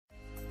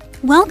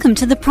Welcome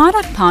to the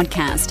Product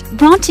Podcast,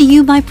 brought to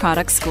you by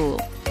Product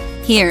School.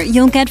 Here,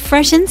 you'll get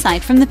fresh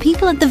insight from the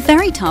people at the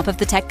very top of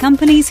the tech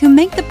companies who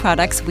make the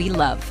products we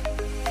love.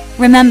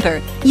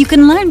 Remember, you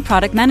can learn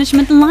product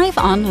management live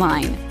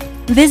online.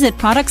 Visit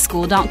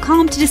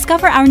productschool.com to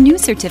discover our new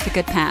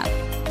certificate path.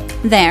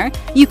 There,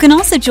 you can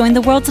also join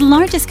the world's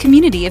largest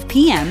community of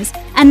PMs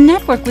and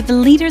network with the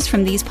leaders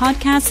from these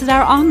podcasts at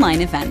our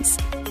online events.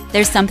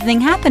 There's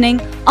something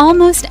happening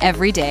almost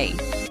every day.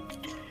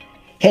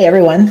 Hey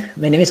everyone,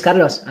 my name is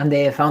Carlos. I'm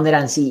the founder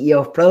and CEO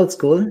of Product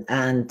School,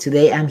 and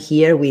today I'm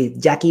here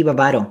with Jackie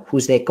Barbaro,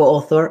 who's the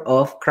co-author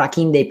of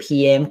Cracking the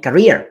PM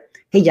Career.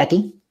 Hey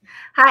Jackie.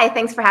 Hi,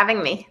 thanks for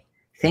having me.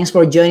 Thanks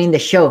for joining the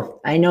show.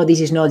 I know this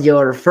is not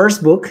your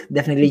first book,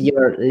 definitely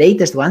your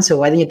latest one, so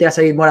why don't you tell us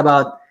a bit more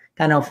about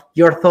kind of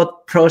your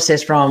thought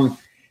process from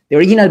the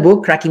original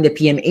book, Cracking the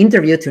PM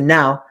Interview, to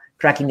now,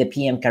 Cracking the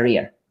PM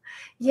Career?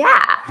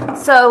 Yeah,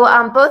 so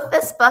both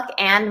this book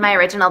and my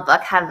original book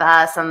have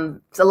a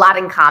lot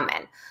in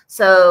common.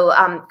 So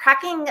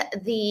Cracking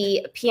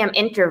the PM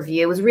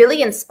Interview was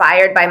really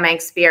inspired by my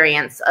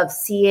experience of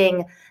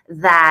seeing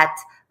that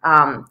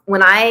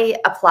when I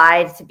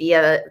applied to be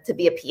a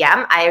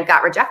PM, I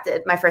got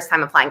rejected my first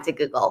time applying to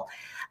Google.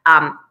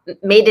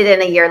 Made it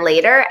in a year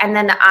later, and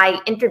then I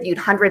interviewed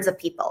hundreds of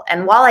people.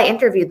 And while I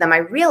interviewed them, I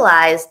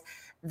realized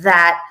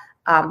that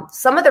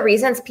some of the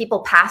reasons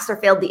people passed or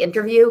failed the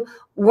interview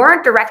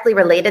weren't directly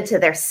related to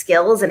their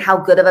skills and how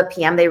good of a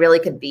PM they really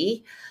could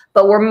be,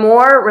 but were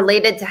more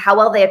related to how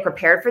well they had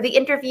prepared for the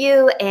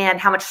interview and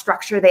how much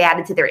structure they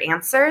added to their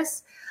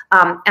answers.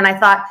 And I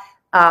thought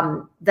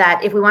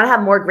that if we want to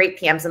have more great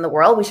PMs in the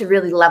world, we should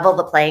really level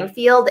the playing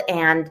field.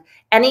 And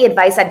any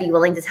advice I'd be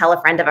willing to tell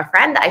a friend of a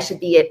friend, I should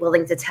be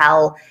willing to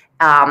tell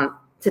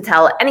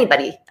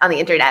anybody on the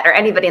internet or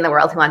anybody in the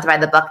world who wants to buy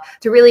the book,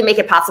 to really make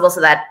it possible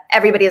so that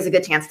everybody has a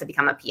good chance to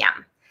become a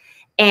PM.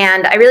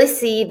 And I really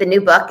see the new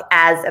book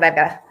as, and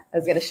I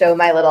was going to show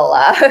my little,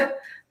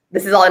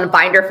 this is all in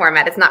binder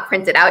format. It's not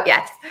printed out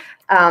yet.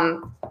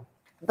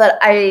 But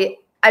I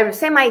would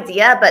say my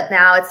idea, but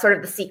now it's sort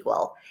of the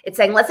sequel. It's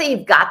saying, let's say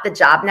you've got the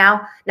job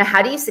now. Now,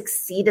 how do you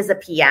succeed as a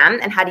PM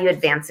and how do you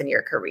advance in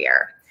your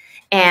career?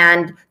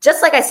 And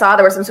just like I saw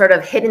there were some sort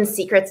of hidden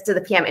secrets to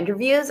the PM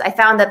interviews, I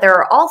found that there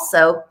are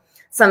also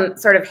some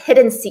sort of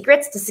hidden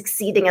secrets to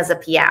succeeding as a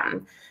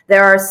PM.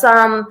 There are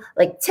some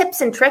like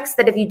tips and tricks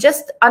that if you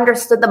just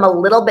understood them a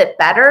little bit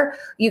better,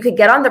 you could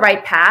get on the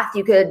right path.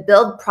 You could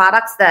build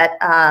products that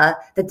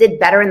did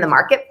better in the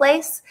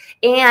marketplace,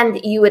 and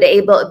you would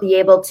be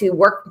able to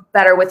work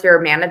better with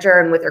your manager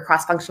and with your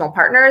cross-functional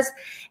partners,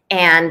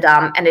 and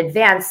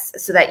advance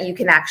so that you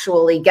can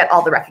actually get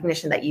all the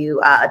recognition that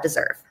you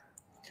deserve.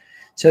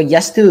 So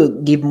just to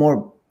give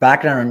more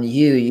background on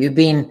you, you've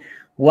been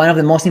one of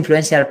the most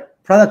influential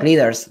product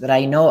leaders that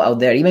I know out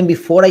there. Even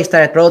before I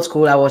started Product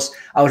School, I was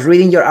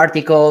reading your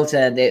articles.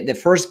 The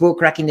first book,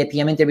 Cracking the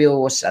PM Interview,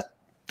 was a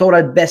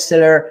total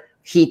bestseller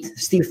hit.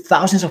 Still,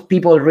 thousands of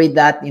people read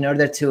that in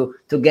order to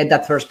get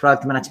that first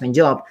product management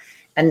job.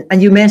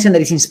 And you mentioned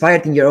that it's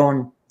inspired in your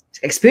own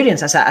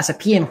experience as a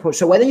PM.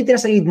 So why don't you tell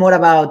us a little more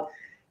about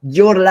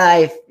your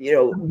life,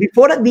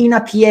 before being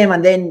a PM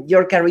and then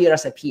your career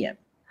as a PM?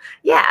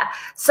 Yeah.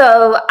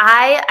 So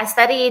I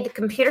studied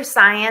computer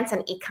science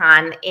and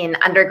econ in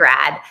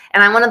undergrad,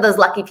 and I'm one of those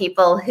lucky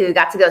people who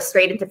got to go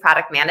straight into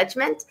product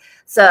management.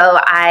 So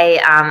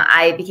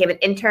I became an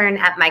intern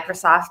at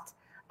Microsoft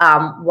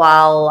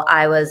while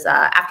I was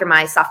after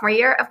my sophomore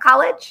year of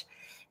college,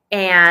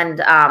 and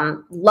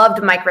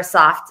loved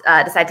Microsoft.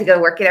 Decided to go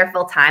work there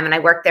full time, and I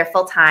worked there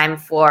full time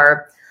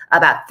for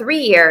about 3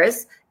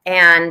 years.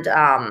 And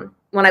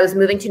when I was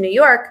moving to New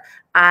York,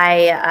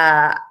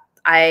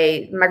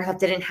 Microsoft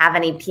didn't have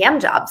any PM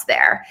jobs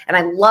there. And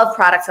I love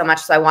product so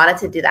much, so I wanted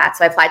to do that.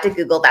 So I applied to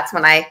Google. That's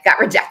when I got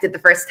rejected the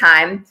first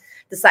time.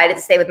 Decided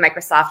to stay with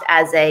Microsoft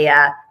as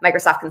a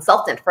Microsoft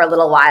consultant for a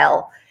little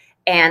while,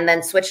 and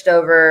then switched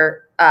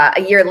over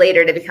a year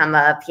later to become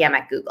a PM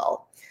at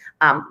Google.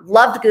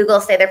 Loved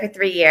Google, stayed there for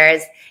 3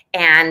 years.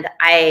 And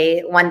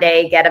I one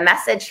day get a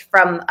message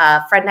from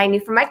a friend I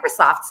knew from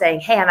Microsoft saying,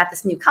 hey, I'm at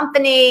this new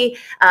company.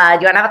 Do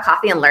you want to have a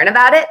coffee and learn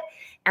about it?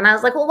 And I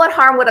was like, well, what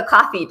harm would a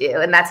coffee do?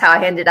 And that's how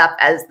I ended up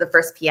as the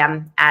first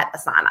PM at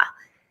Asana.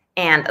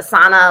 And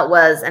Asana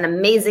was an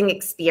amazing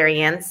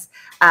experience.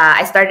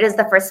 I started as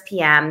the first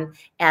PM,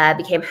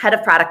 became head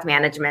of product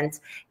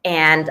management,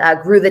 and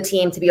grew the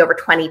team to be over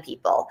 20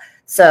 people.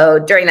 So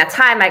during that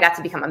time, I got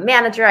to become a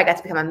manager. I got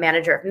to become a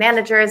manager of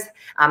managers,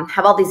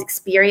 have all these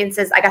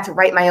experiences. I got to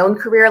write my own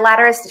career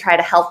ladders to try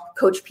to help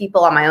coach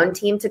people on my own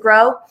team to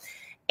grow,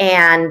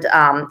 and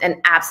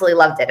absolutely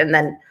loved it. And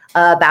then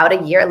about a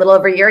little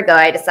over a year ago,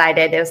 I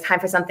decided it was time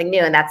for something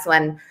new. And that's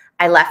when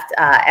I left,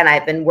 and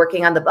I've been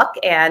working on the book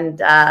and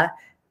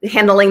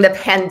handling the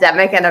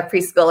pandemic and a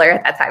preschooler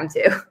at that time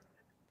too.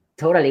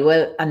 Totally.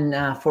 Well, and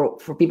for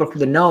people who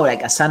don't know,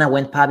 like Asana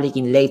went public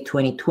in late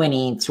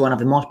 2020. It's one of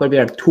the most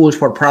popular tools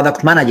for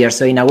product managers.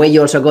 So in a way,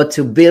 you also got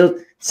to build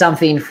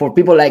something for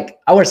people like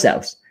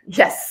ourselves.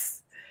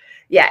 Yes.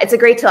 Yeah, it's a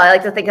great tool. I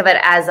like to think of it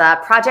as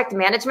project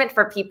management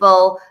for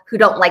people who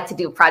don't like to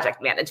do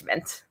project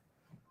management.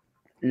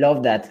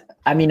 Love that.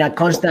 I mean, a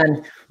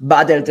constant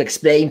battle to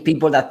explain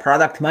people that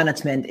product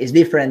management is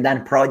different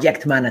than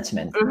project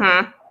management.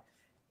 Mm-hmm.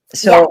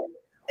 So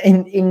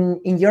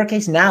in your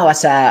case now,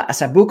 as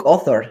a book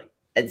author,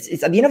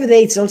 it's at the end of the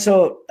day, it's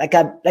also like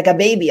a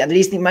baby, at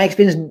least in my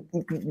experience,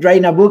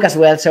 writing a book as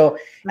well. So,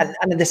 and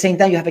at the same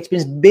time, you have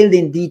experience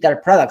building digital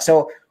products.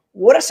 So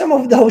what are some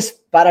of those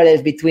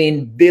parallels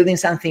between building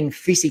something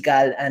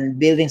physical and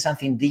building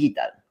something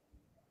digital?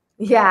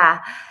 Yeah.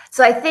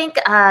 So I think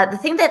the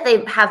thing that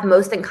they have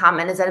most in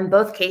common is that in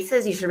both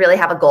cases, you should really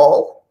have a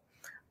goal.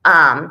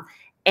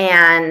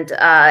 And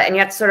you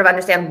have to sort of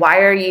understand why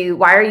are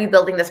you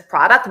building this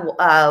product?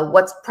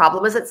 What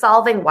problem is it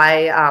solving?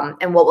 Why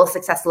and what will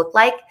success look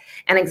like?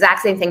 And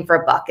exact same thing for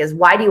a book is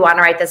why do you want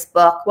to write this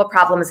book? What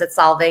problem is it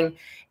solving?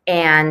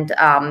 And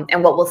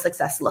what will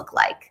success look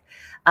like?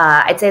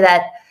 I'd say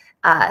that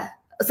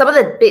some of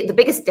the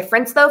biggest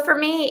difference though for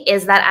me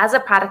is that as a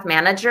product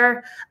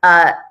manager,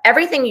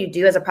 everything you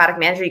do as a product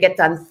manager, you get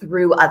done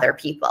through other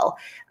people.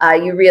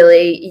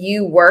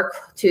 You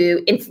work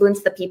to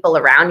influence the people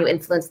around you,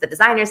 influence the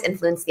designers,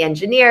 influence the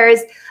engineers.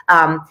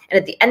 And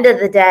at the end of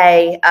the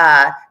day,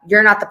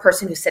 you're not the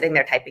person who's sitting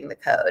there typing the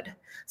code.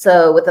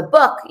 So with a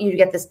book, you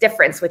get this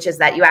difference, which is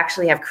that you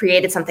actually have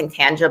created something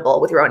tangible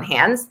with your own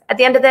hands at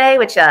the end of the day,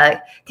 which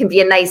can be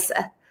a nice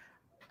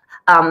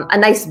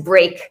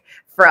break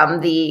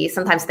from the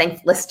sometimes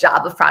thankless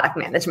job of product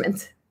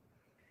management.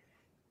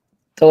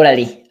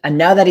 Totally. And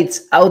now that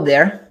it's out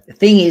there, the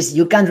thing is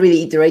you can't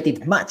really iterate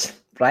it much,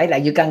 right?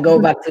 Like you can go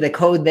back to the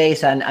code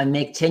base and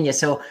make changes.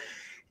 So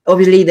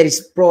obviously there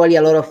is probably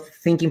a lot of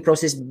thinking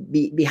process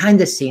behind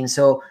the scenes.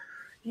 So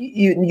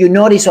you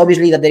notice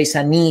obviously that there is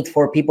a need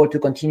for people to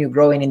continue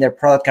growing in their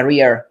product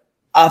career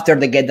after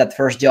they get that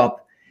first job.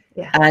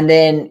 Yeah. And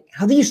then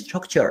how do you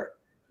structure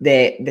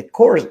the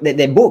course,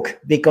 the book?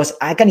 Because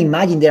I can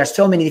imagine there are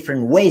so many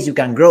different ways you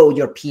can grow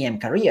your PM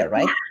career,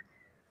 right?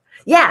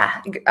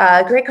 Yeah,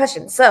 great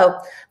question. So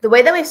the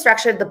way that we've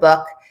structured the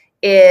book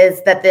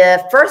is that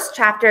the first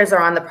chapters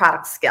are on the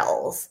product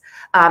skills.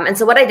 And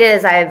so what I did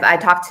is I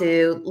talked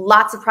to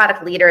lots of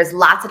product leaders,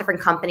 lots of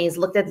different companies,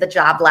 looked at the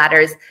job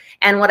ladders.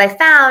 And what I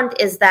found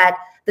is that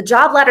the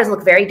job ladders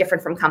look very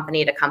different from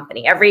company to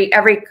company. Every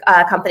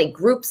company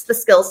groups the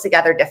skills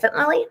together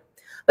differently.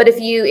 But if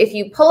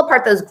you pull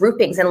apart those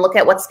groupings and look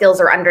at what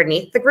skills are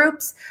underneath the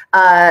groups,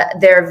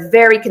 they're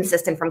very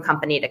consistent from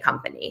company to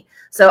company.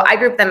 So I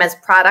group them as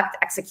product,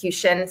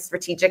 execution,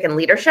 strategic, and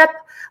leadership.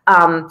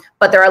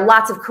 But there are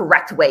lots of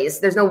correct ways.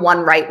 There's no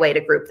one right way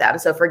to group them.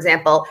 So for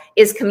example,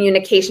 is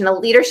communication a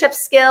leadership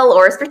skill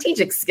or a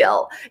strategic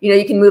skill?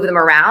 You can move them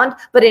around,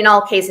 but in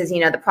all cases,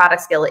 the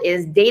product skill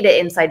is data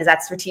insight. Is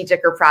that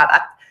strategic or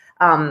product?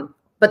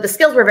 But the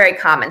skills were very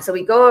common. So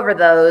we go over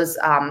those,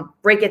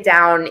 break it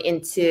down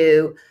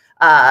into,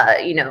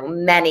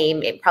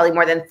 many, probably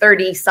more than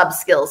 30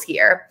 sub-skills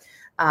here.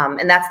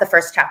 And that's the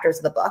first chapters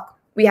of the book.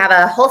 We have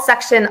a whole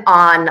section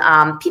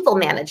on people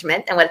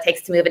management and what it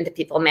takes to move into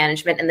people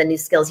management and the new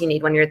skills you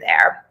need when you're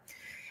there.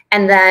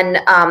 And then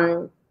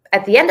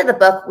at the end of the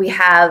book, we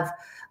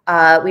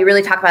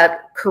really talk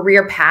about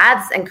career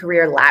paths and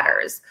career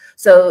ladders.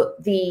 So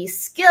the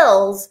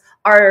skills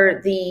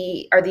are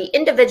the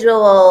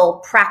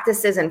individual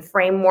practices and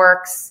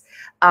frameworks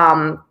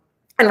and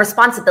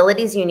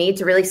responsibilities you need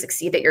to really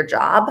succeed at your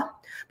job.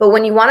 But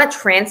when you want to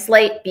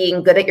translate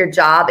being good at your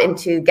job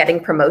into getting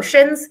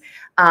promotions,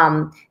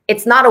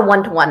 it's not a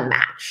one-to-one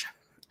match.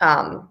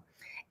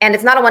 And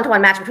it's not a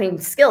one-to-one match between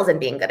skills and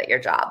being good at your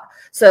job.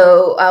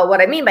 So what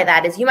I mean by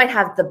that is you might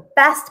have the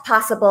best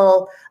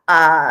possible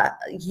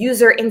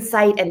user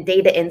insight and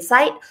data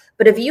insight,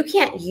 but if you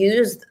can't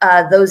use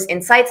those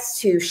insights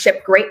to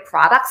ship great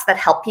products that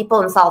help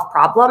people and solve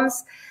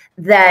problems,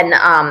 then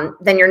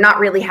you're not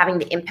really having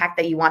the impact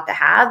that you want to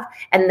have,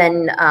 and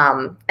then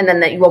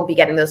that you won't be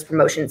getting those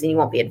promotions and you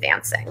won't be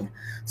advancing.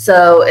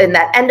 So in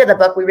that end of the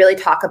book, we really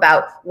talk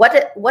about what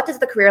does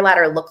the career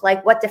ladder look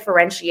like? What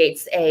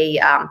differentiates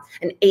an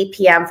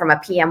APM from a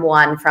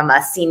PM1, from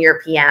a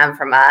senior PM,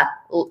 from a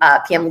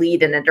PM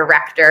lead and a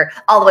director,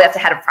 all the way up to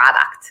head of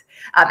product.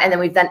 And then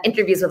we've done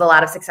interviews with a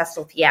lot of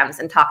successful PMs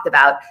and talked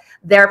about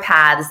their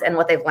paths and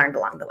what they've learned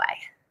along the way.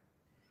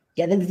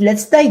 Yeah,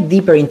 let's dive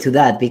deeper into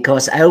that,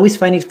 because I always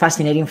find it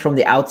fascinating from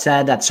the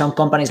outside that some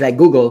companies like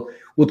Google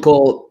would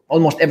call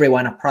almost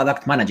everyone a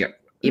product manager,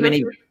 even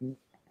if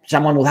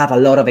someone will have a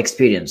lot of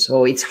experience.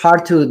 So it's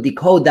hard to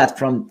decode that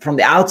from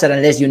the outside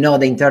unless you know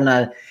the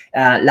internal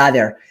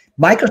ladder.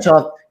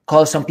 Microsoft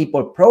calls some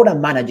people program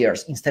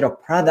managers instead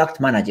of product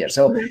managers.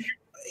 So,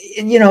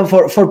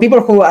 for people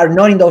who are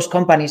not in those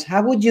companies,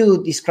 how would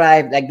you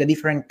describe like the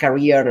different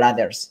career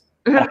ladders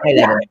at a high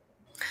level?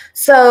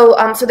 So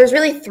there's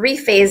really three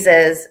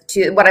phases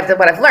to what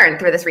I've learned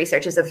through this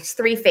research is there's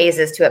three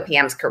phases to a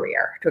PM's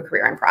career, to a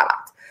career in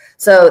product.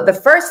 So the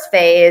first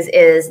phase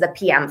is the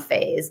PM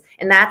phase,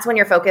 and that's when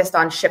you're focused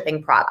on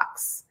shipping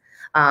products.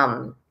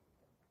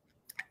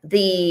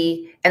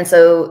 And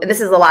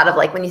this is a lot of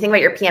like when you think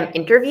about your PM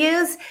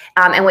interviews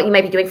and what you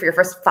might be doing for your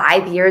first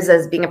 5 years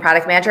as being a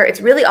product manager,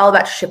 it's really all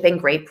about shipping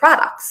great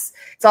products.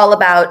 It's all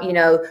about,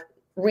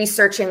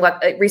 researching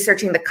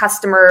the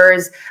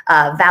customers,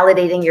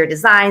 validating your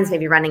designs,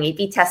 maybe running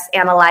A/B tests,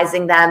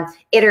 analyzing them,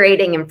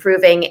 iterating,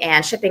 improving,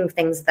 and shipping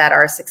things that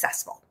are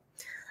successful.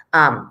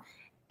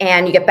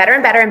 And you get better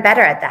and better and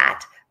better at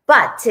that.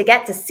 But to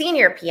get to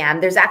senior PM,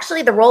 there's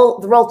actually the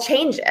role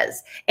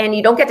changes, and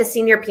you don't get to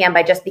senior PM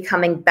by just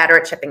becoming better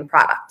at shipping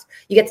product.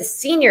 You get to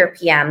senior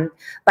PM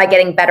by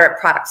getting better at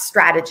product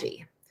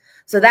strategy.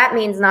 So that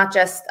means not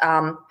just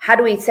how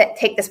do we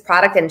take this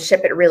product and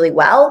ship it really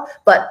well,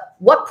 but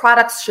what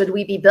products should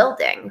we be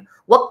building?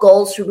 What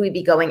goals should we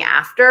be going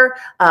after?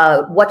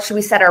 What should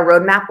we set our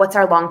roadmap? What's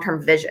our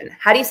long-term vision?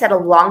 How do you set a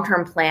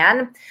long-term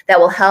plan that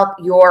will help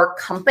your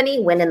company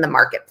win in the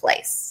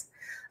marketplace?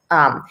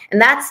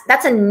 And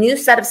that's a new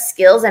set of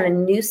skills and a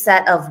new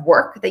set of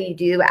work that you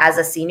do as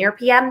a senior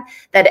PM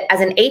that as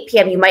an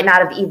APM you might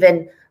not have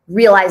even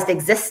realized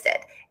existed.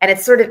 And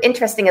it's sort of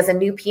interesting as a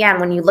new PM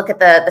when you look at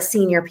the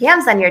senior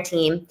PMs on your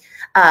team,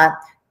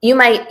 you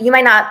might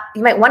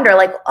wonder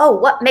like, oh,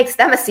 what makes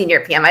them a senior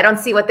PM? I don't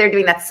see what they're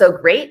doing that's so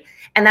great.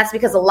 And that's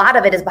because a lot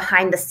of it is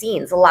behind the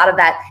scenes. A lot of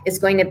that is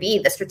going to be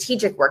the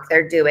strategic work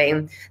they're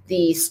doing,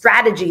 the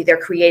strategy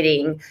they're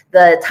creating,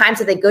 the times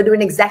that they go to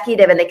an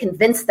executive and they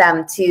convince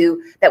them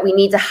that we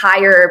need to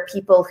hire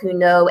people who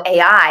know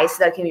AI so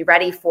that it can be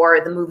ready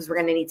for the moves we're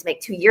going to need to make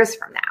 2 years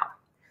from now.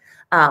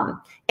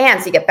 And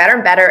so you get better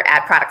and better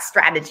at product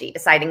strategy,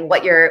 deciding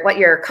what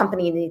your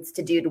company needs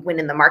to do to win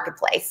in the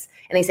marketplace.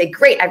 And they say,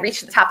 great, I've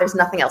reached the top. There's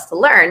nothing else to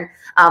learn.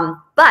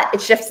 But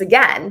it shifts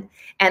again.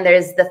 And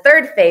there's the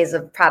third phase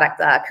of product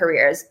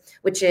careers,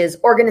 which is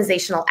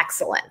organizational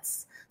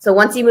excellence. So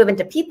once you move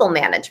into people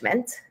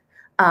management,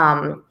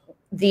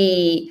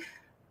 the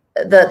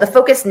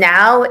focus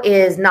now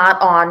is not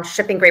on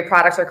shipping great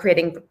products or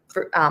creating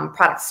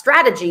product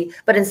strategy,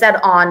 but instead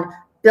on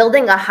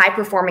building a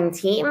high-performing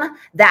team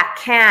that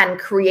can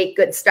create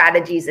good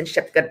strategies and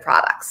ship good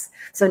products.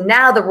 So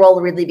now the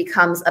role really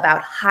becomes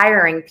about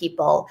hiring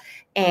people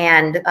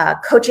and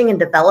coaching and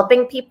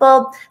developing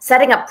people,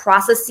 setting up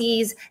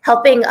processes,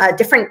 helping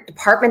different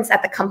departments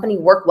at the company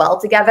work well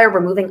together,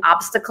 removing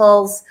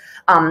obstacles,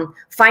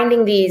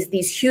 finding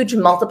these huge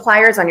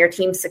multipliers on your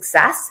team's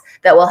success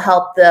that will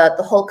help the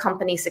whole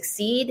company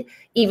succeed,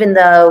 even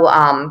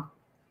though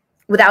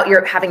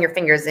without having your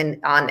fingers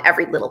on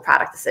every little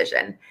product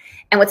decision.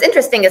 And what's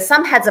interesting is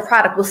some heads of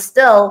product will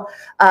still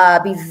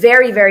be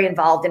very, very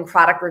involved in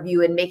product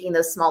review and making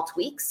those small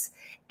tweaks.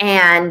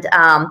 And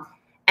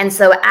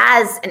so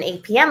as an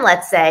APM,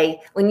 let's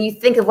say, when you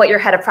think of what your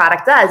head of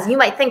product does, you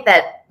might think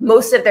that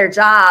most of their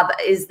job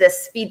is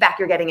this feedback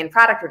you're getting in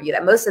product review,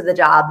 that most of the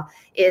job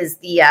is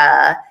the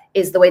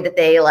way that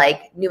they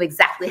knew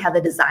exactly how the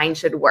design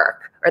should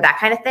work or that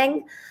kind of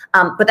thing.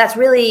 But that's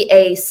really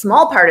a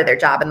small part of their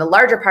job. And the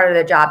larger part of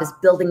their job is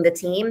building the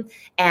team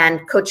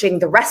and coaching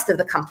the rest of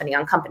the company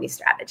on company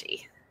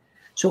strategy.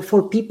 So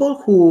for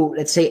people who,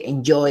 let's say,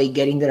 enjoy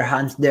getting their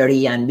hands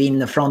dirty and being in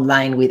the front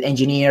line with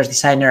engineers,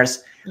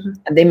 designers,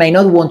 and they might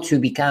not want to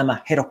become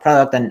a head of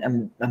product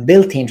and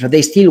build teams, but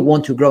they still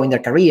want to grow in their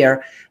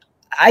career,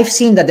 I've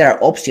seen that there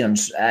are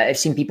options. I've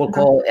seen people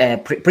call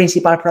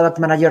principal product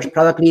managers,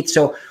 product leads.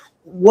 So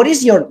what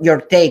is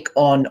your take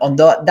on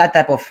that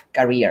type of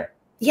career?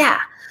 Yeah.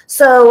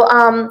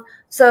 So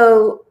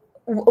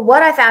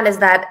what I found is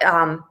that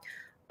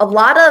a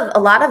lot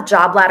of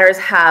job ladders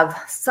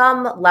have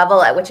some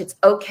level at which it's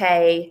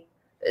okay.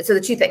 So the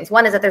two things.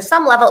 One is that there's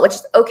some level at which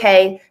it's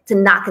okay to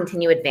not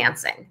continue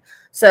advancing.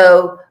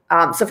 So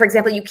for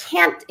example,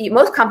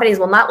 most companies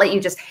will not let you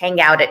just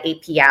hang out at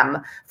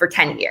APM for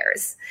 10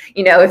 years.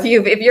 If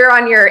you're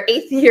on your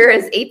 8th year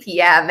as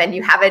APM and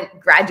you haven't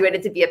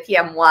graduated to be a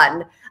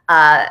PM1,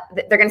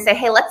 they're going to say,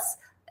 hey, let's,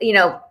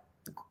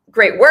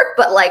 great work,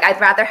 but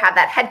I'd rather have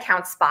that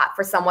headcount spot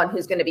for someone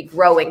who's going to be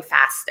growing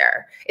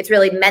faster. It's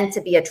really meant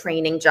to be a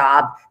training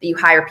job that you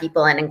hire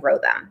people in and grow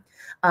them.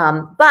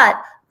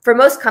 But for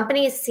most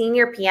companies,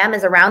 senior PM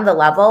is around the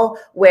level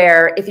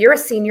where if you're a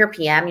senior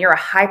PM, you're a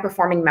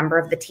high-performing member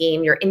of the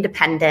team, you're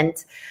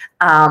independent,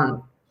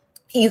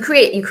 you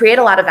create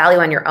a lot of value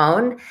on your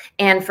own.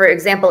 And for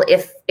example,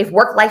 if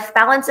work-life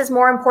balance is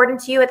more important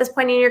to you at this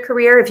point in your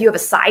career, if you have a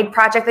side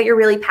project that you're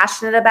really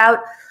passionate about,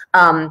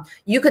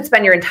 you could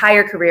spend your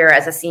entire career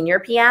as a senior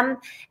PM,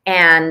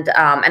 and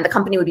the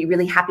company would be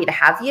really happy to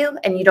have you,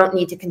 and you don't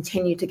need to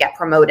continue to get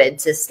promoted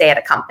to stay at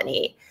a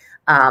company.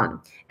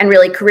 And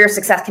really, career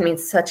success can mean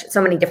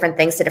so many different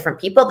things to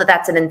different people, but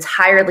that's an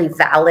entirely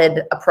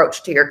valid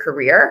approach to your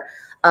career.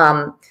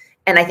 And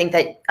I think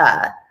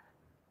that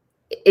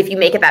if you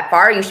make it that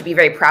far, you should be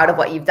very proud of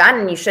what you've done,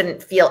 and you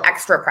shouldn't feel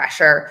extra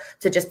pressure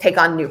to just take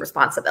on new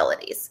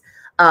responsibilities.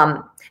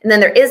 And then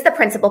there is the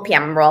principal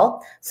PM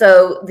role.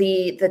 So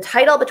the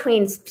title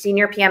between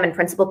senior PM and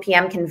principal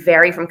PM can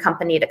vary from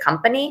company to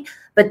company,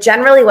 but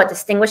generally what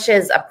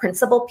distinguishes a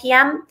principal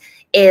PM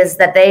is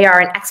that they are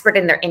an expert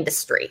in their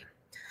industry.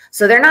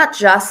 So they're not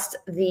just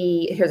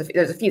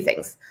there's a few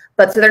things,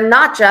 but so they're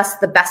not just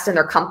the best in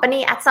their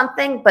company at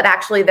something, but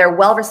actually they're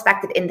well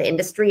respected in the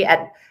industry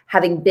at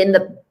having been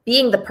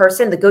being the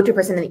go-to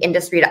person in the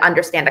industry to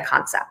understand a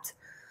concept.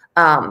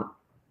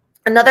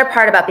 Another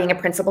part about being a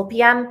principal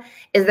PM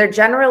is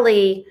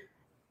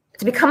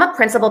to become a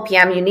principal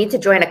PM, you need to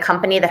join a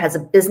company that has a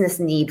business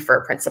need for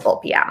a principal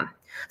PM.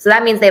 So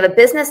that means they have a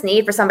business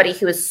need for somebody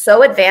who is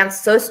so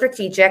advanced, so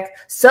strategic,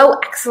 so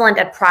excellent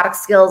at product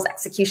skills,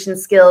 execution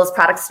skills,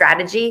 product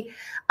strategy,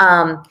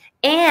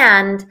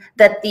 and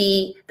that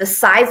the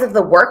size of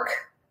the work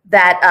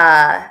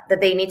that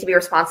they need to be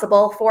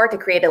responsible for to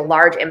create a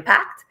large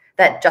impact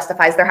that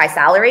justifies their high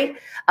salary,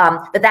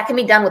 that can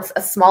be done with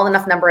a small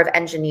enough number of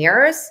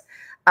engineers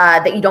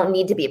that you don't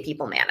need to be a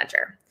people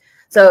manager.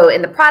 So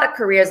in the product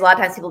careers, a lot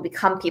of times people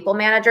become people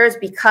managers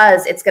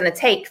because it's going to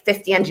take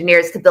 50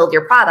 engineers to build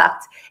your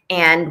product,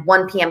 and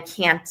one PM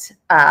can't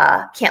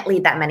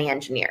lead that many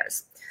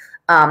engineers.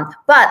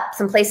 But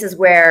some places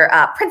where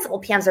principal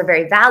PMs are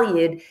very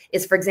valued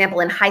is, for example,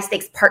 in high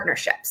stakes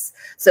partnerships.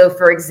 So,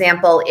 for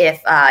example,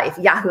 if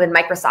Yahoo and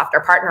Microsoft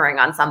are partnering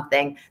on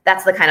something,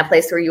 that's the kind of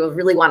place where you will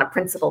really want a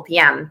principal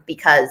PM,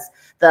 because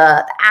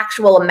the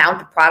actual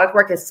amount of product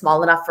work is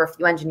small enough for a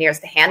few engineers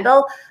to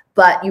handle,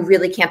 but you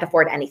really can't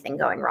afford anything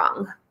going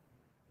wrong.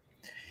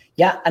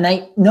 Yeah, and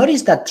I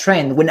noticed that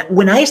trend.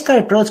 When I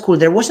started product school,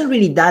 there wasn't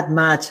really that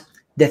much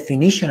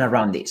definition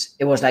around this.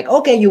 It was like,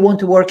 okay, you want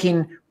to work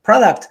in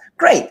product,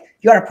 great,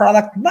 you are a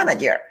product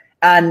manager.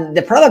 And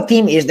the product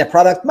team is the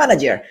product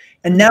manager.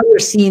 And now we're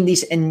seeing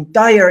this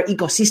entire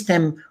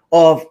ecosystem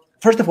of,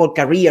 first of all,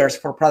 careers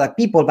for product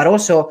people, but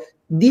also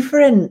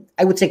different,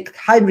 I would say,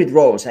 hybrid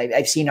roles.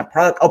 I've seen a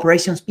product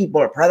operations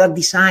people, product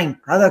design,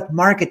 product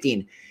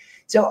marketing.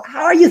 So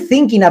how are you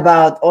thinking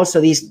about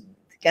also these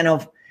kind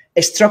of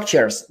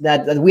structures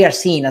that we are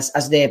seeing as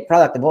the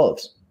product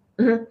evolves?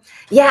 Mm-hmm.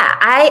 Yeah,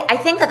 I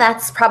think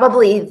that's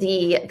probably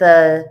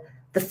the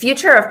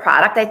future of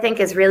product. I think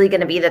is really going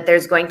to be that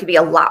there's going to be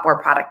a lot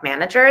more product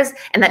managers,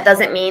 and that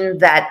doesn't mean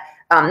that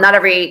not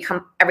every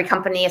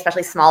company,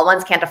 especially small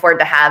ones, can't afford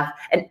to have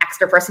an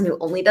extra person who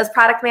only does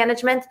product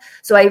management.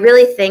 So I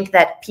really think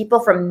that people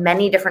from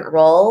many different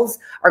roles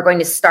are going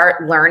to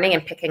start learning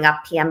and picking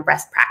up PM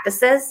best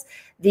practices.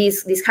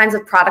 These kinds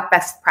of product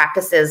best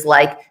practices,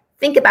 like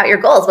think about your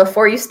goals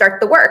before you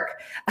start the work.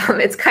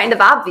 It's kind of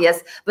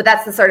obvious, but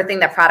that's the sort of thing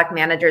that product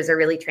managers are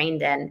really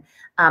trained in.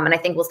 And I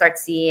think we'll start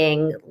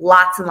seeing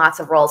lots and lots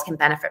of roles can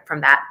benefit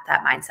from that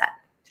mindset.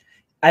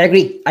 I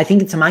agree. I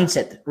think it's a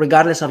mindset,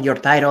 regardless of your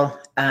title.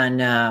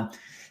 And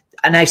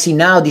I see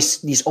now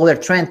this other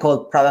trend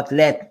called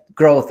product-led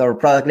growth or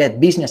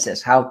product-led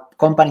businesses, how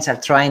companies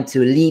are trying to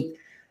lead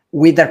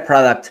with their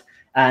product.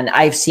 And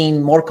I've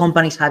seen more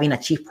companies having a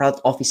chief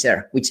product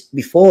officer, which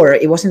before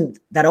it wasn't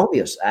that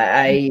obvious.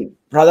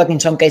 Product in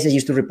some cases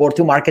used to report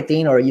to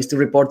marketing or used to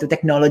report to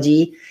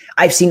technology.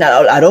 I've seen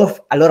a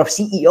lot of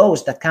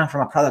CEOs that come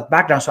from a product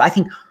background. So I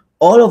think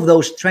all of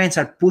those trends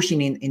are pushing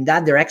in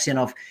that direction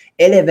of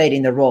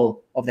elevating the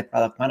role of the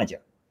product manager.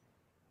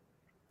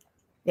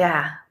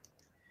 Yeah.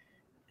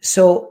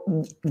 So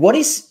what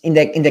is in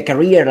the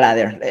career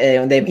ladder,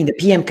 in the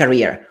PM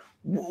career,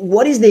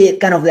 what is the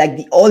kind of like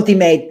the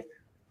ultimate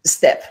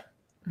step?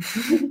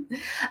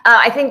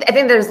 I think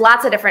there's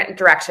lots of different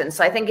directions.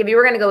 So I think if you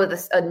were going to go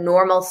with a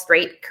normal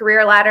straight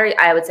career ladder,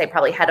 I would say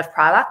probably head of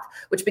product,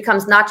 which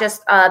becomes not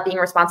just being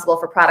responsible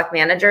for product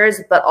managers,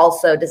 but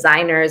also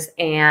designers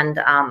and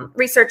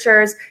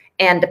researchers,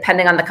 and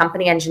depending on the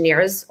company,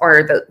 engineers,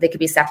 or they could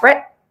be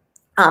separate.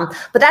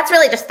 But that's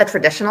really just the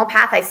traditional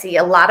path. I see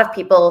a lot of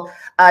people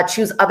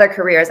choose other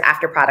careers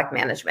after product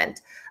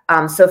management.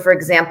 So for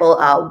example,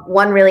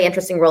 one really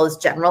interesting role is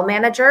general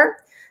manager.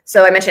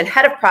 So I mentioned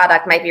head of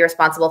product might be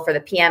responsible for the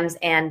PMs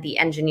and the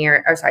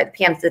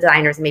PMs, the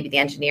designers, and maybe the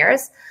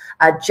engineers.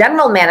 A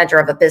general manager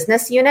of a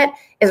business unit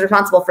is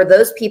responsible for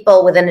those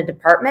people within a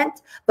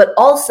department, but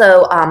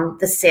also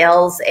the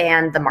sales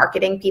and the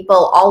marketing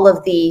people, all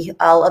of the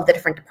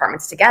different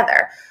departments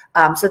together.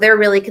 So they're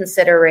really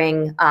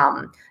considering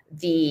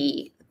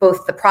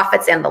both the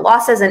profits and the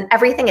losses and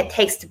everything it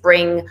takes to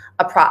bring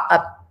a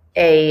product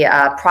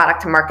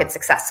to market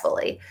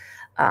successfully.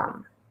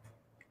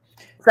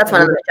 So that's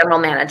one of the general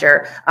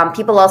manager.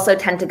 People also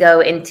tend to go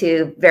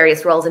into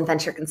various roles in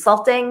venture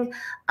consulting.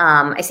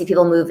 I see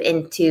people move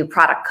into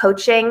product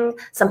coaching.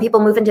 Some people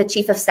move into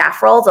chief of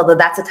staff roles, although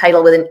that's a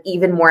title with an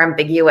even more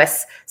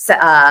ambiguous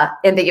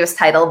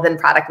title than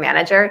product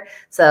manager.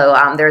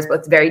 So there's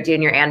both very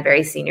junior and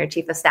very senior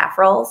chief of staff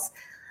roles.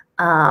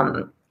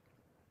 So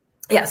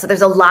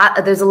there's a lot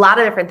of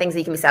different things that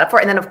you can be set up for.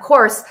 And then of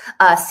course,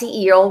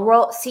 CEO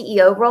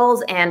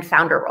roles and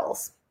founder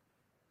roles.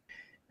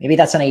 Maybe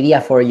that's an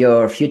idea for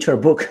your future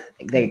book,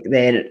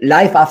 the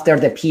life after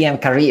the PM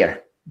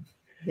career.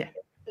 Yeah.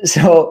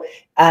 So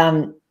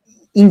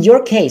in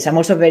your case, I'm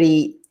also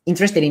very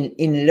interested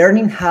in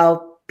learning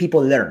how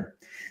people learn.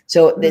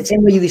 So the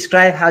same way you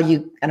describe how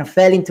you kind of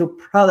fell into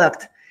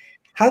product,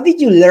 how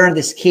did you learn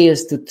the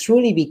skills to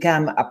truly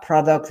become a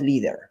product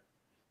leader?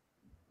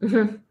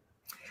 Mm-hmm.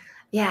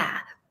 Yeah.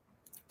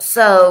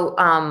 So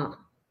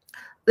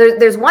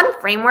there's one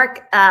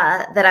framework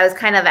that I was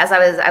kind of, as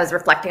I was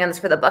reflecting on this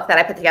for the book, that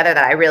I put together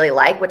that I really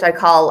like, which I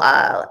call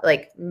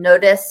like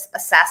notice,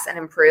 assess, and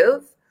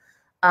improve.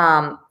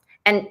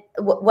 And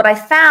what I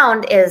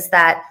found is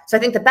that, so I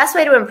think the best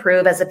way to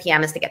improve as a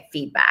PM is to get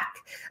feedback,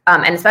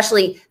 and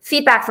especially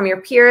feedback from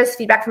your peers,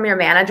 feedback from your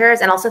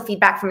managers, and also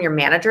feedback from your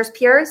managers'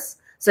 peers.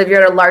 So if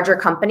you're at a larger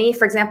company,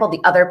 for example, the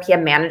other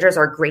PM managers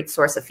are a great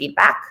source of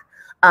feedback.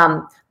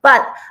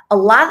 But a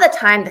lot of the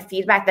time, the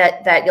feedback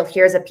that you'll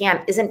hear as a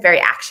PM isn't very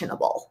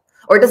actionable,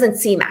 or it doesn't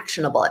seem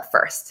actionable at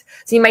first.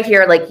 So you might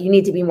hear like, you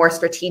need to be more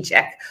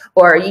strategic,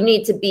 or you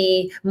need to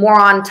be more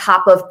on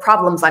top of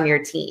problems on your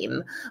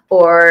team,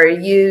 or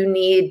you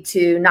need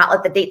to not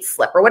let the date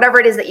slip, or whatever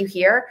it is that you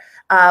hear.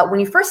 When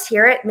you first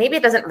hear it, maybe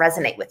it doesn't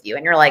resonate with you,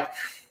 and you're like,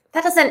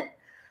 that doesn't,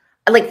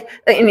 like,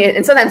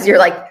 and sometimes you're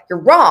like, you're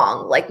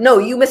wrong. Like, no,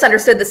 you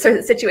misunderstood the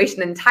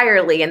situation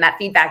entirely, and that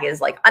feedback is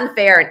like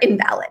unfair and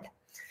invalid.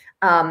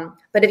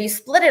 But if you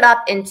split it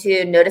up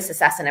into notice,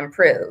 assess, and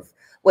improve,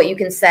 what you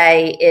can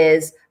say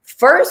is,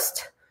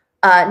 first,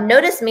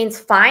 notice means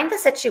find the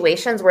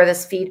situations where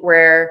this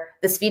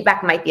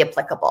feedback might be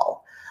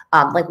applicable.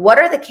 Like, what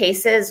are the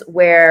cases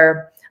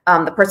where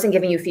the person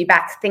giving you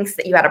feedback thinks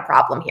that you had a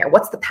problem here?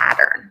 What's the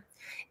pattern?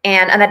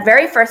 And on that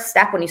very first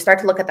step, when you start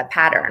to look at the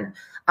pattern,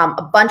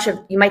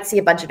 you might see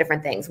a bunch of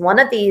different things. One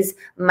of these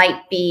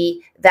might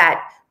be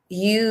that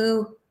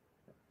you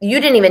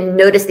didn't even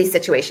notice these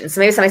situations. So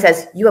maybe somebody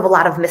says, you have a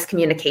lot of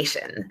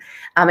miscommunication.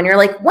 And you're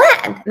like,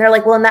 when? And they're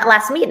like, well, in that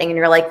last meeting. And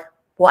you're like,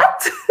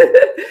 what?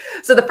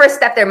 So the first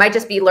step there might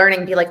just be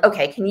learning, be like,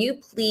 okay, can you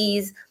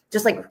please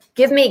just like,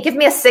 give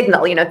me a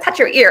signal, touch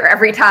your ear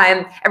every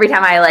time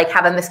I like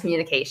have a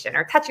miscommunication,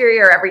 or touch your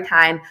ear every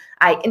time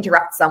I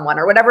interrupt someone,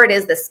 or whatever it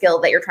is, the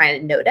skill that you're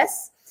trying to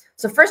notice.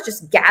 So first,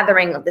 just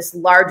gathering this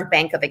large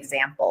bank of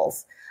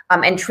examples,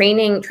 and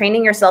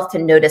training yourself to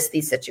notice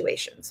these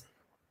situations.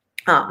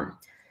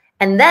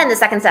 And then the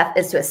second step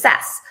is to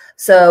assess.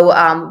 So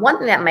one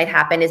thing that might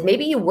happen is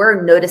maybe you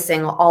were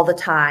noticing all the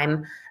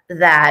time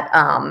that,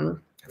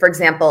 for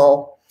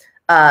example,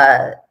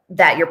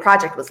 that your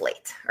project was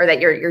late, or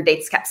that your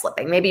dates kept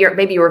slipping. Maybe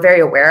you were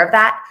very aware of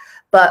that,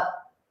 but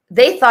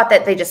they thought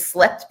that they just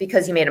slipped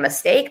because you made a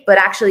mistake, but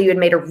actually you had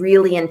made a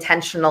really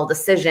intentional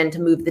decision to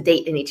move the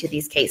date in each of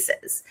these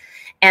cases.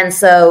 And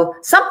so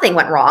something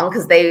went wrong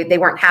because they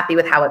weren't happy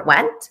with how it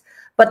went.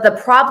 But the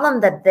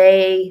problem that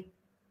they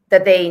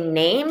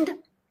named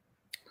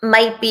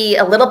might be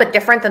a little bit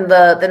different than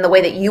the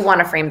way that you want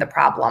to frame the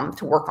problem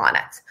to work on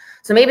it.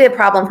 So maybe the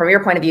problem from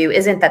your point of view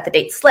isn't that the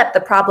date slipped. The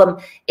problem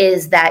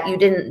is that you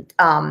didn't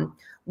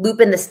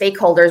loop in the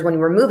stakeholders when you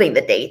were moving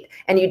the date,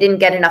 and you didn't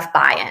get enough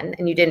buy-in,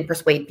 and you didn't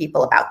persuade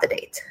people about the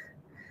date.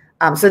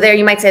 So there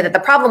you might say that the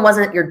problem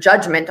wasn't your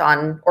judgment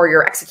on, or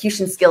your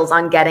execution skills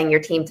on getting your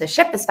team to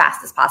ship as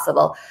fast as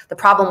possible. The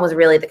problem was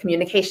really the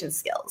communication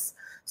skills.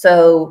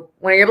 So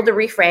when you're able to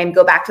reframe,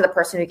 go back to the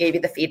person who gave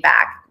you the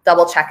feedback,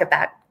 double check if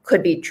that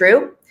could be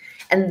true.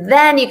 And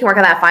then you can work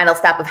on that final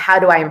step of, how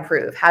do I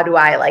improve? How do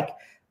I like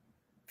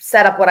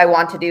set up what I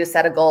want to do,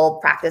 set a goal,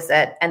 practice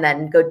it, and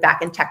then go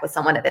back and check with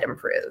someone if it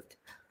improved.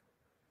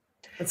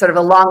 It's sort of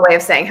a long way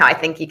of saying how I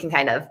think you can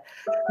kind of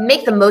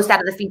make the most out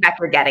of the feedback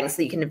you're getting,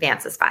 so you can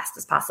advance as fast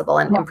as possible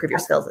and improve your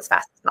skills as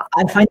fast as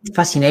possible. I find it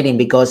fascinating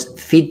because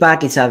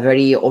feedback is a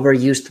very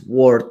overused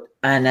word.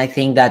 And I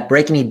think that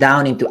breaking it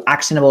down into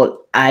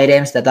actionable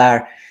items that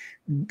are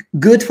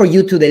good for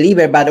you to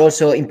deliver, but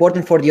also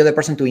important for the other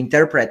person to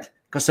interpret,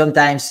 because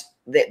sometimes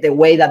the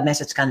way that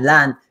message can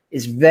land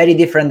is very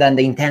different than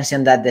the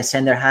intention that the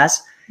sender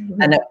has.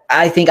 Mm-hmm. And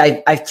I think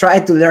I've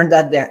tried to learn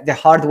that the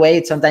hard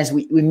way. Sometimes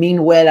we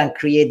mean well and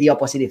create the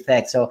opposite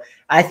effect. So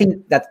I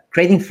think that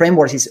creating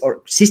frameworks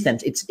or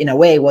systems, it's in a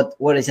way what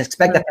is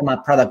expected from a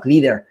product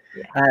leader.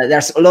 Yeah.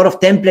 There's a lot of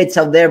templates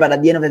out there, but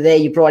at the end of the day,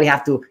 you probably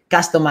have to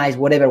customize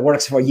whatever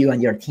works for you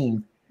and your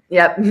team.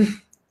 Yep.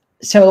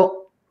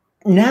 So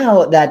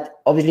now that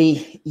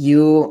obviously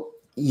you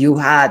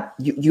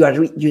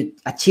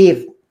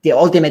achieved the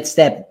ultimate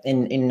step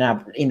in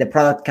the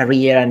product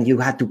career, and you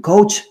had to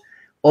coach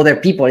other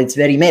people, it's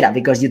very meta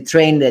because you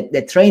train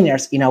the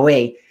trainers in a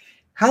way.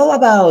 How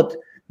about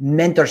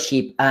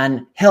mentorship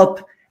and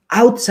help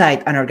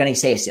outside an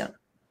organization?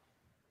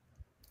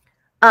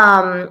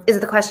 Is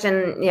the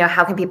question,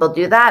 how can people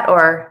do that,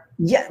 or?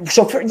 Yeah.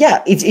 So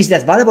is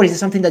that valuable? Is it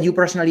something that you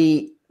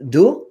personally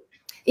do?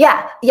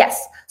 Yeah.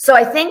 Yes. So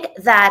I think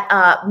that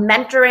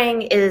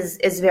mentoring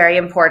is very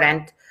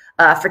important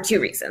for two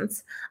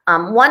reasons.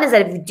 One is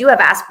that if you do have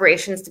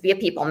aspirations to be a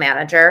people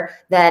manager,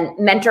 then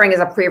mentoring is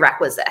a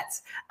prerequisite.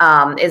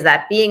 Is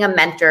that being a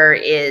mentor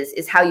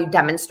is how you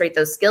demonstrate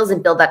those skills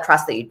and build that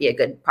trust that you'd be a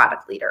good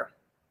product leader.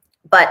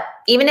 But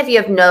even if you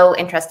have no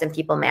interest in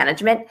people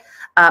management,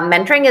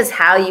 mentoring is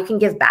how you can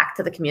give back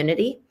to the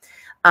community.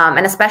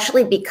 And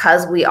especially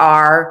because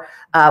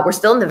we're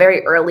still in the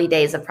very early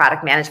days of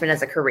product management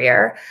as a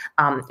career,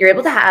 you're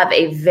able to have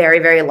a very,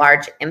 very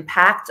large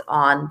impact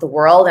on the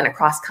world and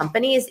across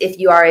companies if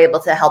you are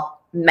able to help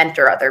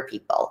mentor other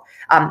people.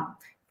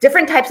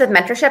 Different types of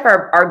mentorship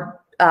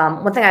are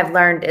one thing I've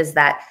learned is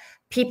that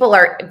people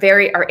are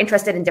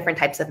interested in different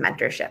types of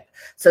mentorship.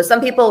 So some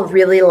people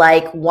really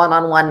like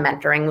one-on-one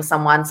mentoring with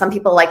someone. Some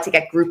people like to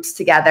get groups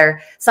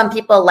together. Some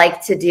people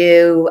like to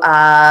do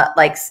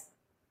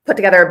put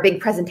together a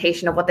big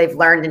presentation of what they've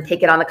learned and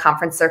take it on the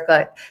conference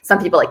circuit. Some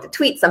people like to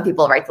tweet. Some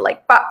people write to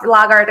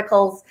blog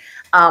articles.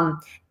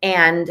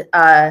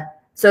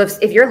 So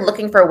if you're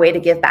looking for a way to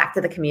give back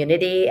to the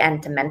community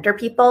and to mentor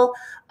people,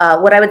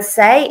 what I would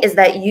say is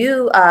that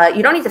you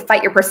don't need to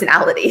fight your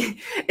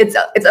personality.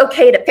 It's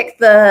okay to pick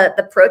the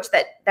approach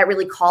that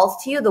really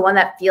calls to you, the one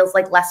that feels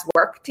like less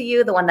work to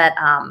you, the one that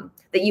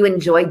you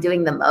enjoy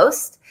doing the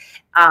most,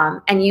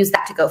 and use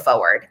that to go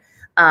forward.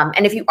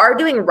 And if you are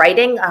doing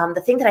writing,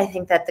 the thing that I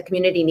think that the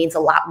community needs a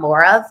lot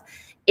more of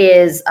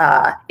is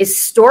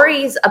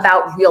stories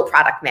about real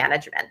product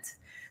management.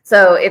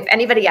 So if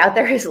anybody out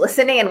there is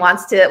listening and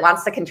wants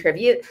to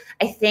contribute,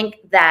 I think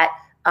that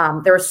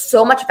there is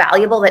so much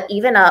valuable that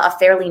even a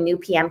fairly new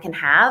PM can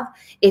have.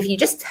 If you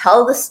just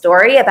tell the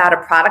story about a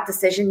product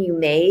decision you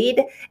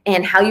made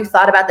and how you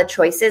thought about the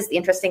choices, the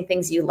interesting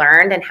things you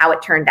learned and how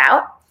it turned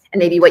out, and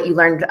maybe what you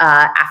learned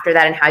after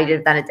that and how you'd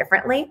have done it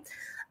differently.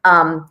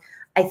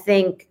 I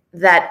think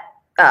that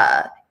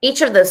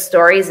each of those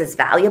stories is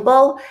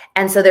valuable.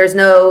 And so there's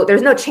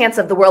no chance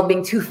of the world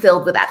being too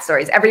filled with that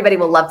stories. Everybody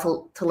will love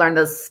to learn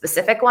those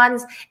specific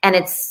ones. And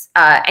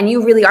and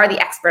you really are the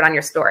expert on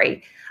your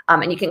story.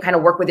 And you can kind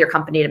of work with your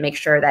company to make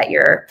sure that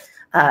you're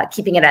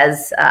keeping it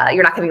as,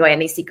 you're not giving away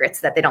any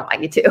secrets that they don't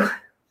want you to.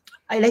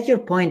 I like your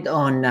point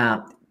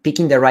on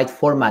picking the right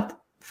format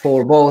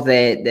for both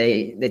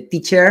the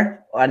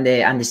teacher and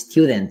the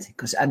student.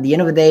 Because at the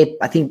end of the day,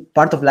 I think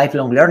part of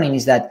lifelong learning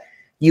is that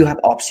you have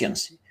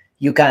options.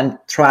 You can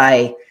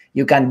try,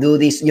 you can do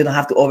this, you don't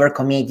have to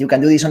overcommit, you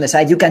can do this on the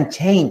side, you can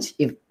change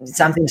if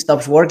something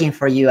stops working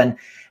for you. And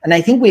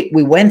I think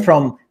we went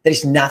from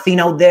there's nothing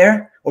out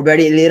there or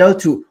very little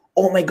to,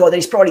 oh my God,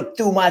 there's probably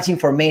too much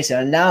information.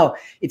 And now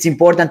it's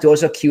important to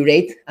also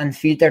curate and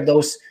filter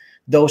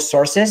those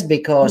sources,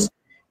 because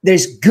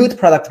there's good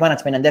product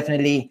management, and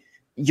definitely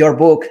your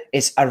book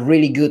is a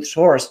really good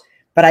source.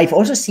 But I've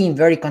also seen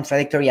very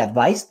contradictory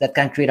advice that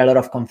can create a lot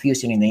of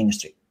confusion in the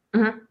industry.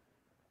 Mm-hmm.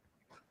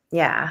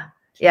 Yeah.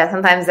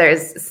 Sometimes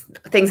there's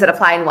things that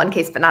apply in one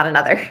case, but not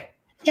another.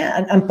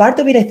 Yeah. And part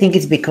of it, I think,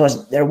 is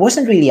because there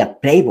wasn't really a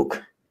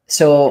playbook.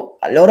 So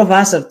a lot of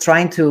us are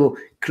trying to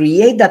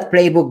create that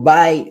playbook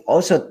by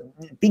also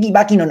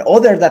piggybacking on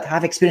others that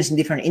have experience in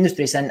different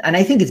industries. And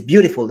I think it's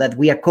beautiful that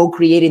we are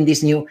co-creating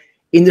these new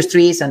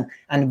industries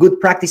and good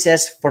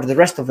practices for the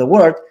rest of the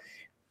world,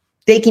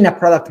 taking a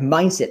product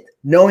mindset,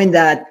 knowing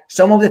that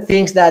some of the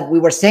things that we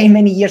were saying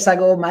many years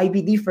ago might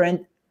be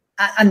different.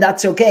 And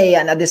that's okay.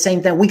 And at the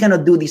same time, we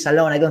cannot do this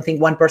alone. I don't think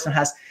one person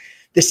has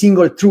the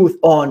single truth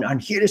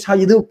and here is how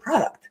you do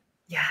product.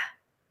 Yeah.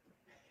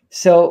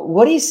 So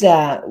what is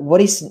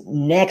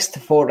next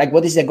for,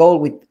 what is the goal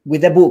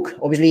with the book?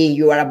 Obviously,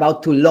 you are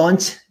about to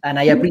launch, and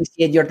I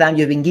appreciate your time.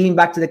 You've been giving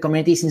back to the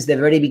community since the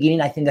very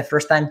beginning. I think the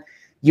first time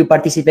you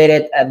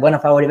participated at one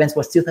of our events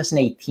was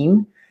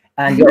 2018.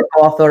 And your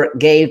co-author,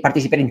 Gail,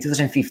 participated in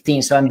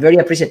 2015. So I'm very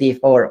appreciative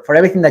for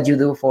everything that you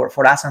do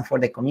for us and for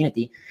the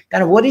community.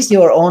 Kind of what is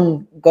your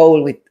own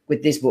goal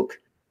with this book?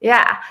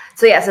 Yeah.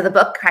 So the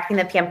book, Cracking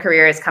the PM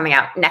Career, is coming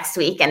out next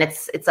week. And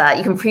it's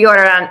you can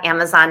pre-order it on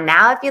Amazon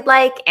now if you'd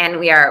like. And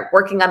we are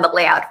working on the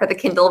layout for the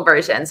Kindle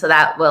version. So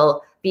that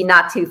will be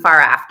not too far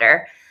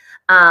after.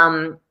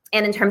 And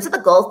in terms of the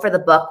goal for the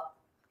book,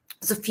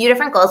 there's a few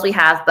different goals we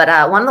have. But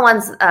one of the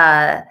ones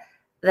that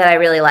I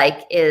really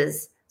like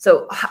is,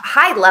 so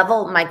high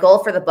level, my goal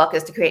for the book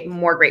is to create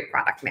more great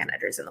product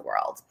managers in the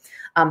world,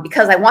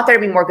 because I want there to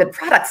be more good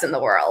products in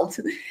the world.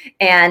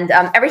 And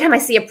every time I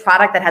see a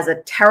product that has a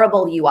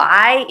terrible UI,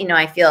 I'm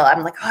like,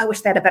 oh, I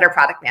wish they had a better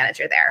product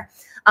manager there.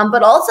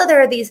 But also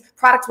there are these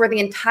products where the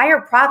entire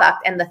product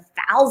and the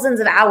thousands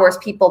of hours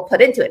people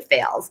put into it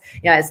fails.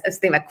 I was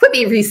thinking about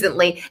Quibi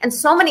recently, and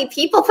so many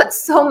people put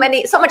so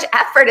much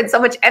effort and so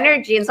much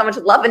energy and so much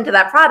love into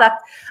that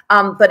product.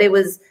 But it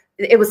was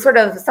sort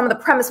of, some of the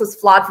premise was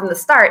flawed from the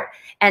start,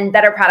 and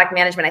better product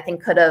management, I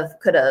think, could have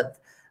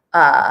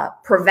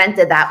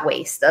prevented that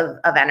waste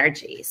of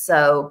energy.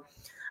 So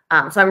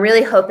I'm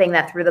really hoping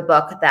that through the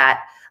book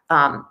that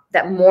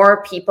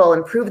more people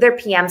improve their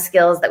PM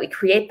skills, that we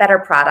create better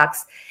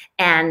products.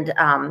 And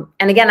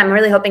again, I'm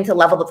really hoping to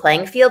level the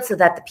playing field so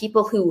that the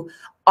people who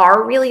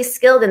are really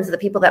skilled and so the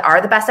people that are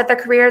the best at their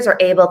careers are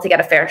able to get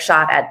a fair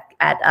shot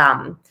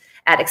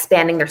at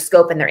expanding their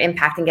scope and their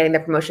impact and getting the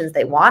promotions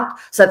they want,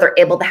 so that they're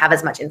able to have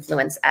as much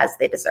influence as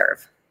they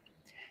deserve.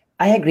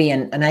 I agree.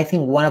 And I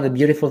think one of the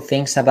beautiful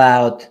things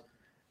about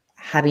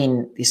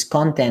having this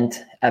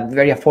content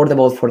very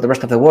affordable for the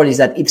rest of the world is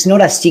that it's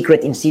not a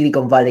secret in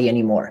Silicon Valley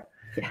anymore.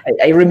 Yeah.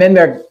 I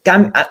remember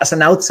as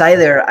an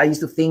outsider, I used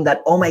to think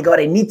that, oh my God,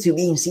 I need to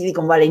be in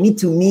Silicon Valley. I need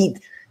to meet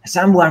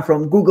someone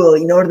from Google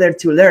in order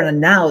to learn.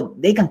 And now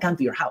they can come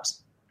to your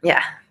house.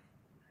 Yeah.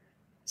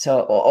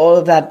 So all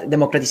of that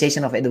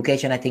democratization of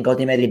education, I think,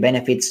 ultimately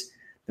benefits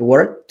the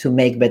world to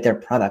make better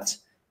products.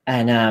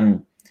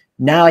 And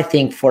Now I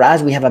think for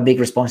us, we have a big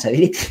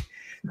responsibility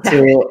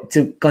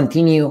to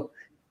continue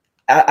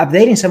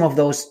updating some of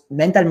those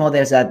mental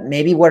models that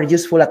maybe were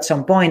useful at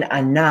some point,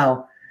 and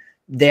now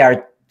they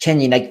are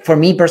changing. Like for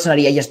me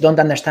personally, I just don't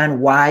understand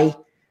why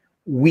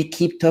we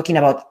keep talking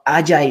about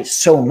agile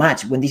so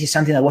much when this is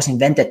something that was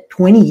invented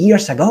 20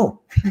 years ago.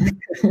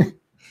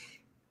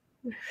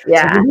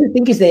 Yeah. So what do you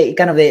think is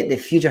the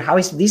future? How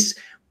is this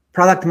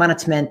product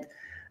management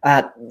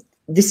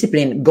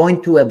discipline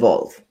going to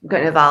evolve?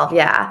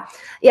 Yeah.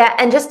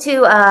 And just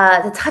to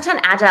touch on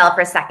agile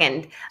for a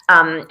second,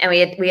 and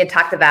we had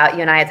talked about,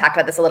 you and I had talked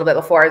about this a little bit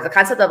before, the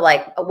concept of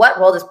like, what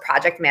role does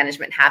project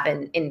management have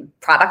in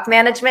product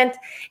management?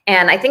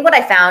 And I think what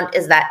I found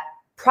is that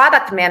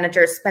product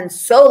managers spend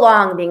so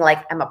long being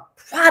like, I'm a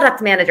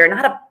product manager,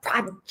 not a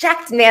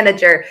project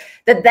manager,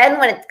 that then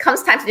when it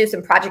comes time to do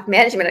some project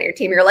management on your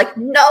team, you're like,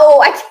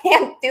 no, I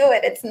can't do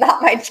it. It's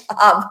not my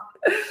job.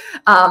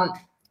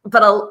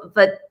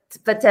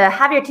 But to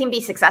have your team be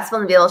successful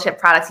and be able to ship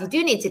products, you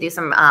do need to do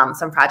some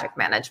project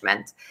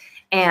management.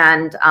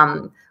 And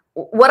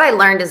what I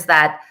learned is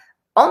that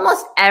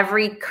almost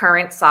every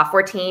current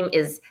software team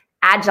is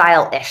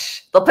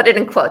agile-ish. They'll put it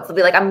in quotes. They'll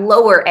be like, I'm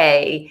lower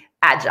A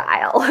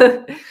agile.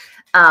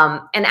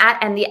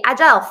 And the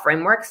agile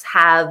frameworks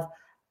have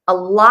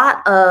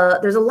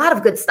there's a lot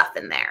of good stuff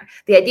in there.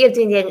 The idea of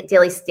doing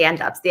daily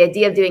stand-ups, the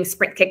idea of doing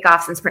sprint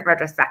kickoffs and sprint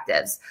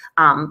retrospectives.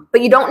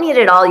 But you don't need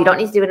it all. You don't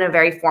need to do it in a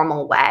very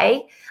formal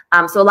way.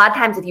 So a lot of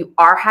times if you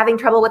are having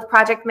trouble with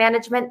project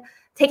management,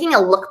 taking a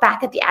look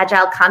back at the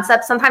agile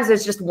concept, sometimes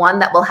there's just one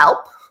that will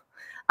help.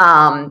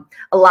 A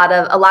lot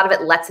of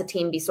it lets a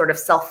team be sort of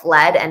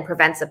self-led and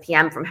prevents a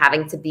PM from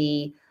having to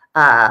be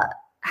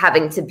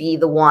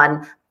the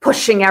one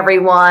pushing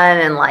everyone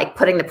and like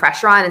putting the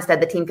pressure on.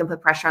 Instead, the team can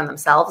put pressure on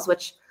themselves,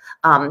 which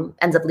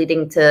ends up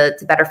leading to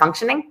better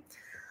functioning.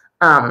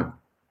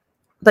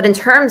 But in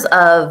terms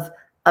of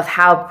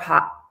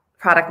how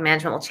product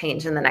management will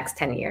change in the next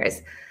 10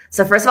 years.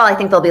 So first of all, I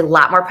think there'll be a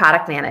lot more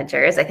product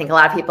managers. I think a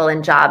lot of people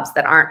in jobs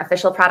that aren't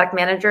official product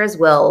managers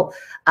will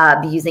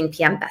be using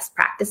PM best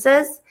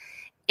practices.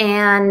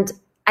 And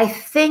I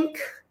think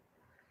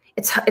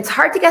it's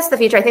hard to guess the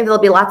future. I think there'll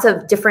be lots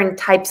of different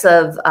types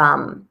of,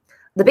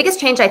 the biggest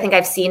change I think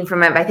I've seen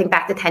from, I think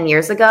back to 10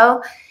 years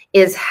ago,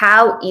 is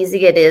how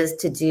easy it is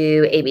to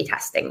do A/B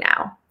testing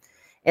now.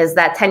 Is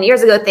that 10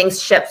 years ago,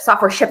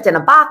 software shipped in a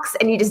box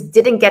and you just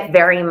didn't get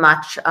very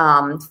much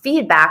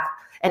feedback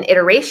and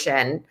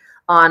iteration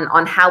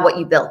on how what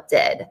you built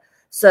did.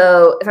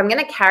 So if I'm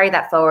going to carry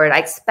that forward, I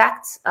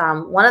expect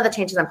one of the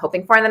changes I'm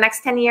hoping for in the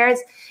next 10 years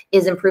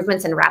is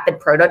improvements in rapid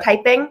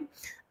prototyping.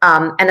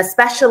 And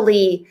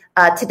especially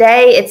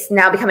today, it's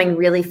now becoming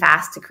really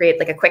fast to create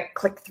like a quick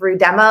click-through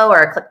demo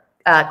or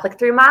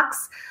click-through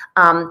mocks.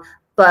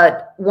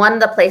 But one of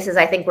the places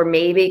I think we're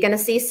maybe going to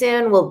see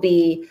soon will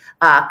be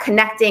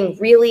connecting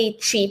really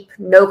cheap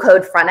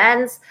no-code front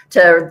ends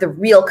to the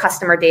real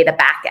customer data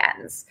back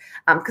ends.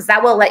 Because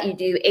that will let you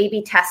do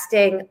A/B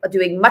testing,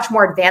 doing much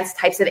more advanced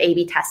types of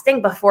A/B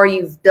testing before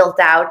you've built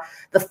out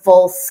the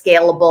full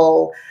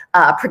scalable,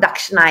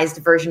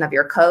 productionized version of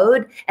your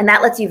code. And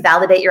that lets you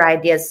validate your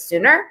ideas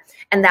sooner.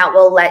 And that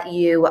will let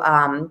you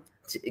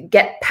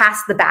get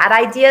past the bad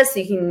ideas so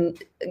you can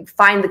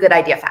find the good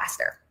idea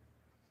faster.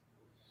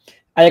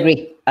 I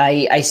agree.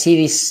 I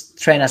see this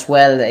trend as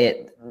well.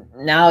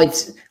 Now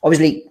it's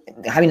obviously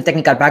having a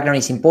technical background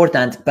is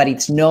important, but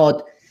it's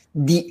not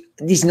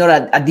this is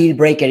not a deal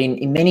breaker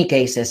in many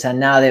cases.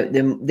 And now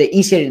the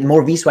easier and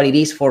more visual it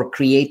is for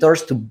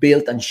creators to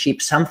build and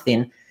ship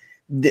something,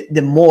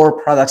 the more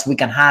products we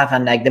can have,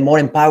 and like the more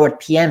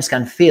empowered PMs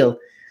can feel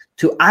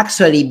to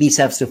actually be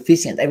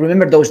self-sufficient. I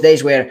remember those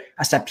days where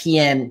as a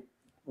PM,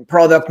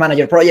 product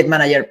manager, project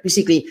manager,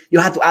 basically you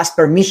had to ask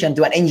permission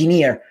to an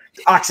engineer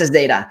to access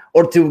data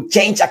or to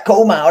change a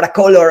comma or a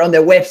color on the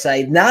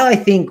website. Now I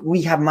think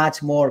we have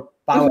much more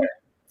power.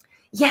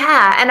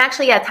 Yeah. And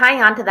actually,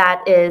 tying on to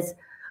that is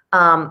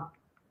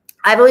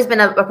I've always been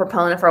a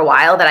proponent for a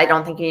while that I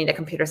don't think you need a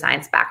computer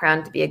science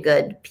background to be a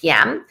good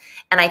PM.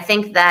 And I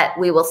think that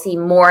we will see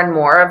more and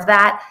more of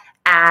that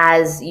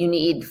as you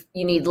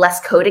need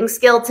less coding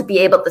skill to be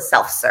able to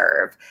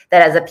self-serve.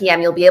 That as a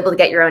PM, you'll be able to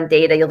get your own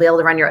data. You'll be able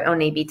to run your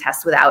own A/B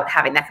tests without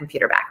having that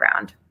computer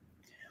background.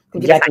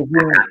 Exactly.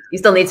 You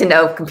still need to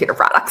know computer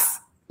products.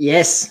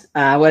 Yes.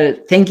 Well,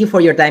 thank you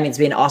for your time. It's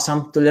been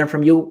awesome to learn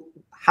from you.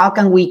 How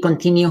can we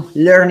continue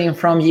learning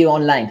from you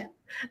online?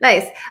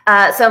 Nice.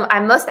 So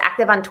I'm most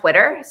active on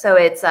Twitter. So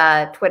it's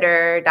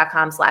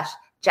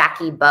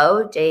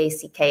twitter.com/JackieBo,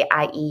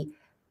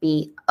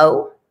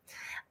 JackieBo.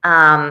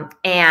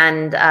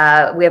 And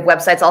we have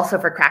websites also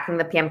for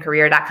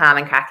crackingthepmcareer.com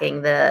and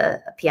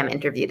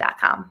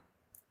crackingthepminterview.com.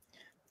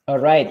 All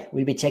right.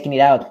 We'll be checking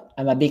it out.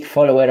 I'm a big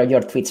follower of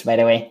your tweets, by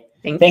the way.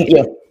 Thank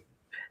you.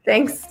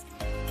 Thanks.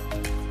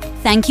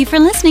 Thank you for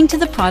listening to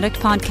the Product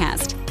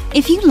Podcast.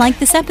 If you like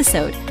this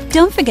episode,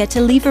 don't forget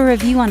to leave a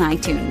review on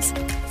iTunes.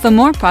 For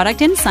more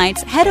product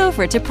insights, head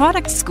over to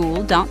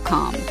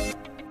productschool.com.